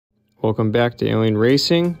Welcome back to Alien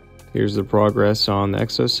Racing. Here's the progress on the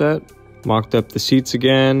Exocet. Mocked up the seats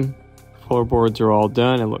again. Floorboards are all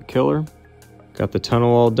done and look killer. Got the tunnel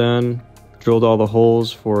all done. Drilled all the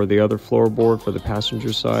holes for the other floorboard for the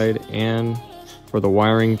passenger side and for the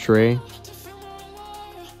wiring tray.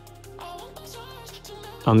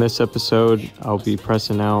 On this episode, I'll be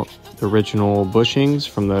pressing out the original bushings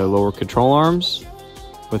from the lower control arms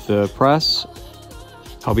with the press.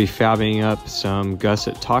 I'll be fabbing up some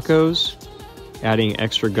gusset tacos, adding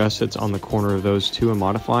extra gussets on the corner of those two and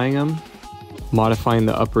modifying them. Modifying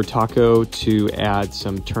the upper taco to add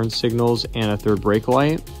some turn signals and a third brake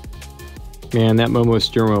light. Man, that Momo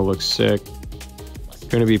steering wheel looks sick.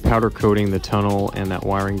 Going to be powder coating the tunnel and that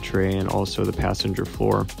wiring tray and also the passenger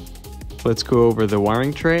floor. Let's go over the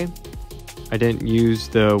wiring tray. I didn't use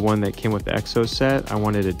the one that came with the Exocet. I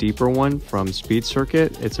wanted a deeper one from Speed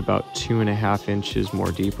Circuit. It's about 2.5 inches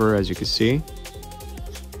more deeper, as you can see.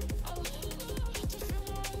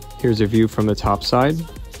 Here's a view from the top side.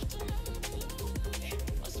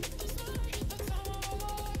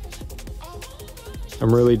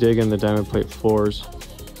 I'm really digging the diamond plate floors.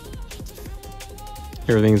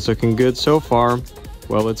 Everything's looking good so far.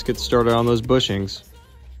 Well, let's get started on those bushings.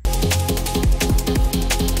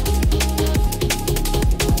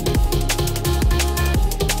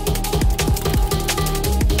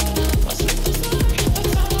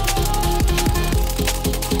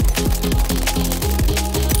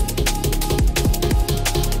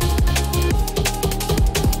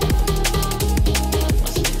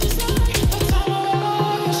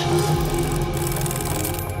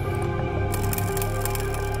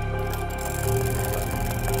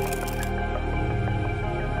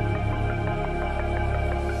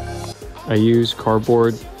 I use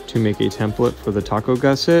cardboard to make a template for the Taco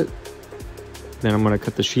Gusset. Then I'm going to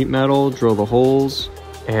cut the sheet metal, drill the holes,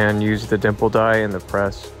 and use the dimple die in the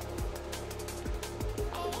press.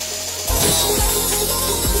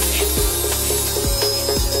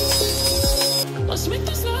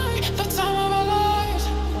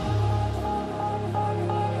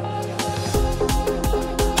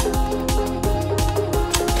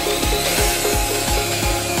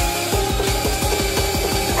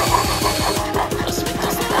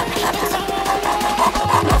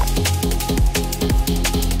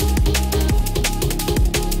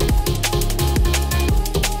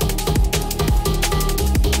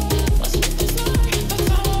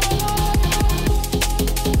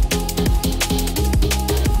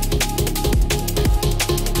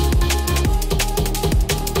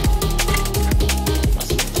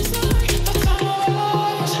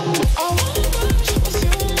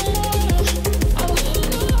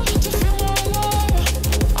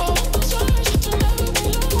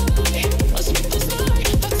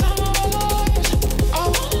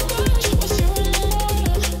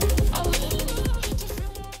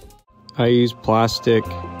 I use plastic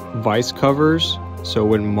vice covers so it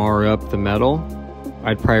wouldn't mar up the metal.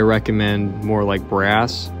 I'd probably recommend more like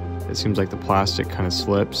brass. It seems like the plastic kind of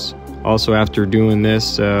slips. Also, after doing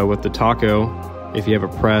this with the taco, if you have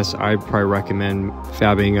a press, I'd probably recommend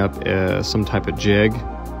fabbing up some type of jig.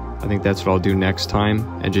 I think that's what I'll do next time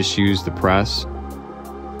and just use the press.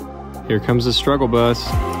 Here comes the struggle bus.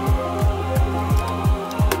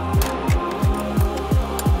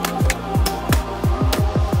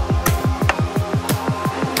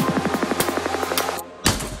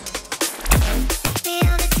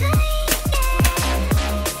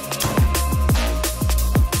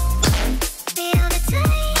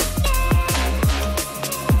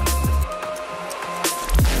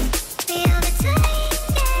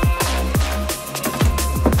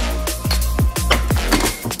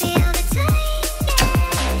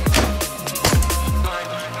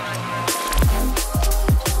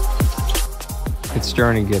 It's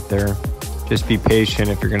starting to get there. Just be patient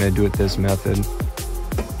if you're going to do it this method.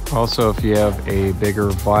 Also, if you have a bigger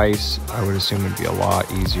vise, I would assume it'd be a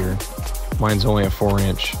lot easier. Mine's only a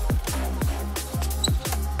 4-inch.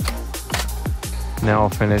 Now I'll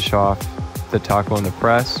finish off the taco in the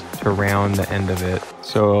press to round the end of it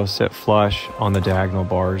so it'll sit flush on the diagonal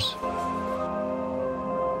bars.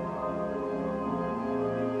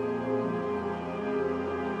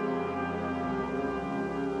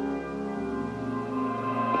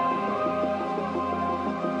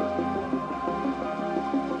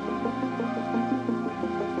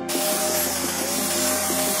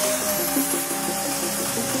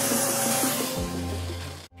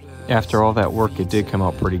 After all that work, it did come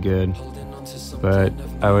out pretty good, but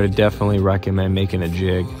I would definitely recommend making a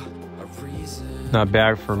jig. Not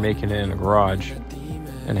bad for making it in a garage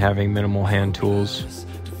and having minimal hand tools.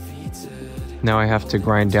 Now I have to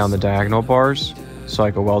grind down the diagonal bars, so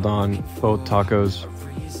like a weld on both tacos.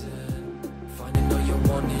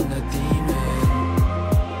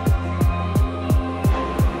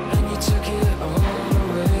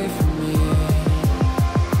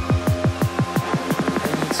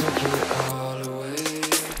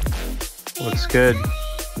 Looks good.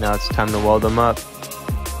 Now it's time to weld them up.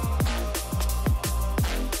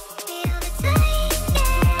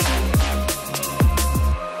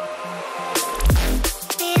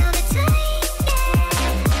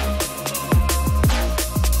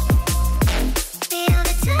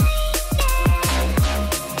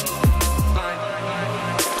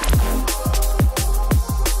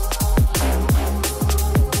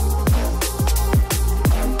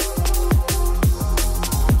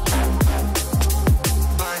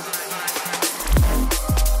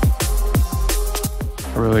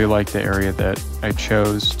 I really like the area that I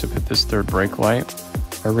chose to put this third brake light.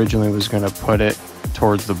 I originally was going to put it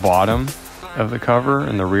towards the bottom of the cover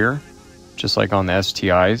in the rear, just like on the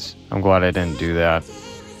STIs. I'm glad I didn't do that.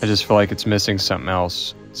 I just feel like it's missing something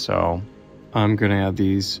else. So I'm going to add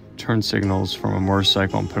these turn signals from a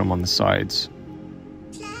motorcycle and put them on the sides.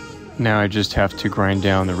 Now I just have to grind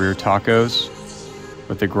down the rear tacos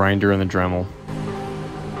with the grinder and the Dremel.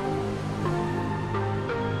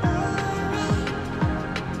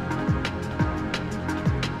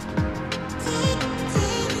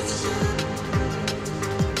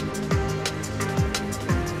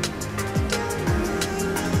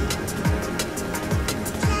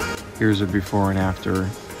 Here's a before and after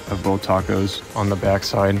of both tacos on the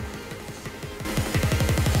backside.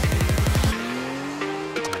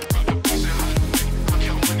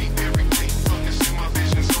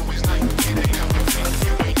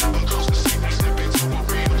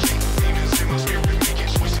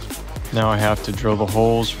 Now I have to drill the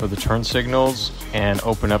holes for the turn signals and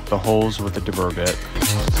open up the holes with the deburr bit.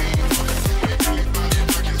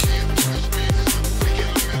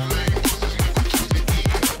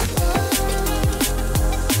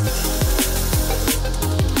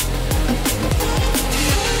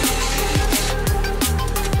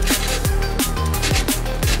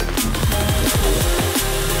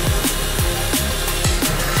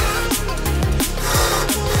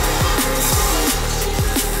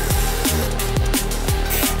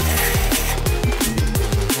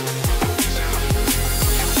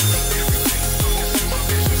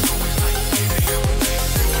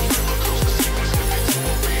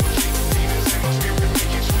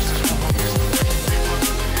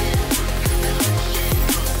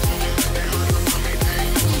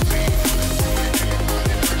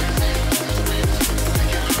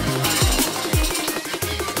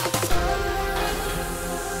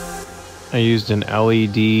 I used an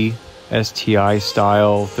LED STI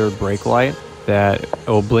style third brake light that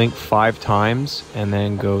will blink 5 times and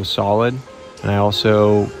then go solid. And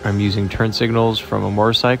I'm using turn signals from a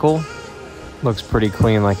motorcycle. Looks pretty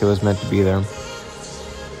clean, like it was meant to be there.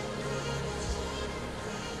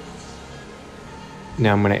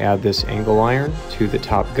 Now I'm going to add this angle iron to the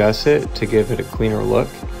top gusset to give it a cleaner look,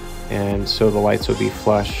 and so the lights will be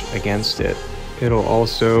flush against it. It'll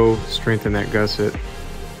also strengthen that gusset.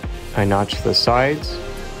 I notched the sides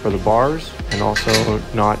for the bars and also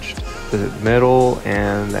notched the middle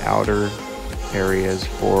and the outer areas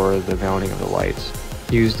for the mounting of the lights.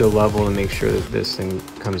 Used a level to make sure that this thing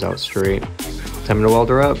comes out straight. Time to weld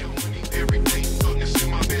her up.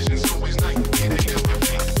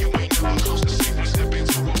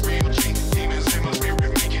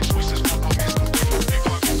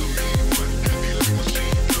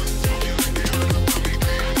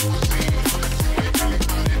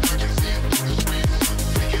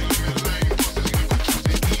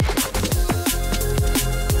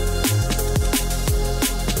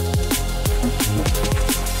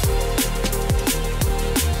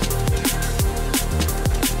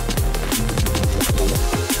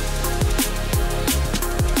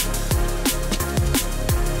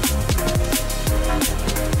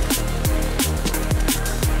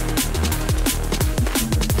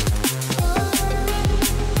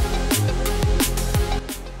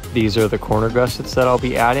 These are the corner gussets that I'll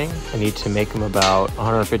be adding. I need to make them about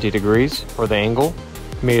 150 degrees for the angle.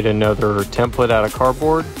 Made another template out of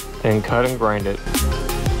cardboard and cut and grind it.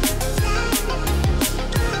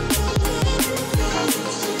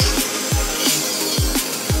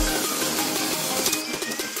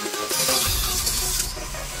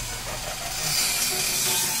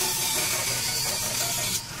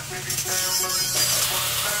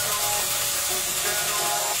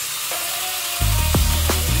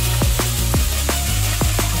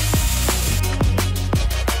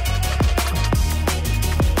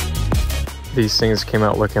 These things came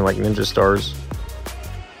out looking like ninja stars.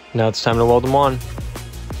 Now it's time to weld them on.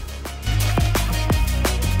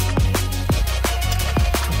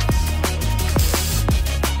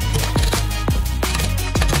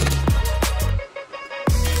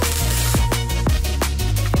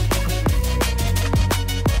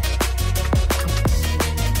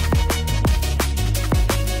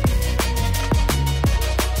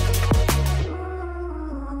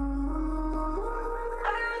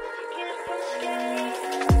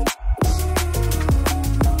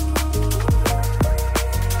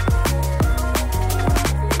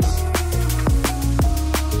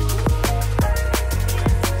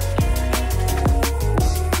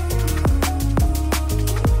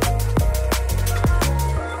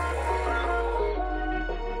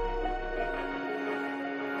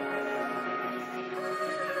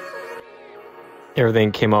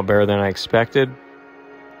 Everything came out better than I expected,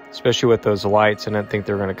 especially with those lights. I didn't think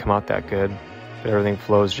they were going to come out that good, but everything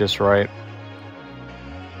flows just right.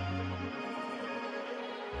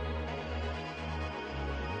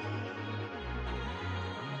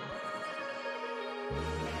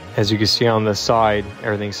 As you can see on the side,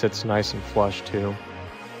 everything sits nice and flush too.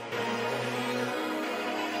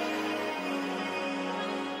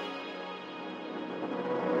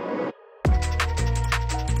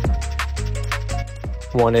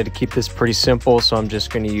 Wanted to keep this pretty simple, so I'm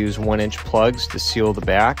just going to use 1-inch plugs to seal the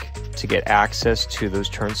back to get access to those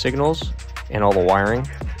turn signals and all the wiring.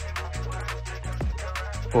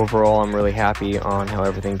 Overall, I'm really happy on how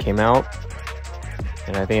everything came out,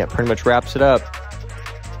 and I think that pretty much wraps it up.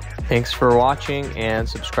 Thanks for watching, and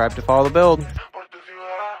subscribe to follow the build.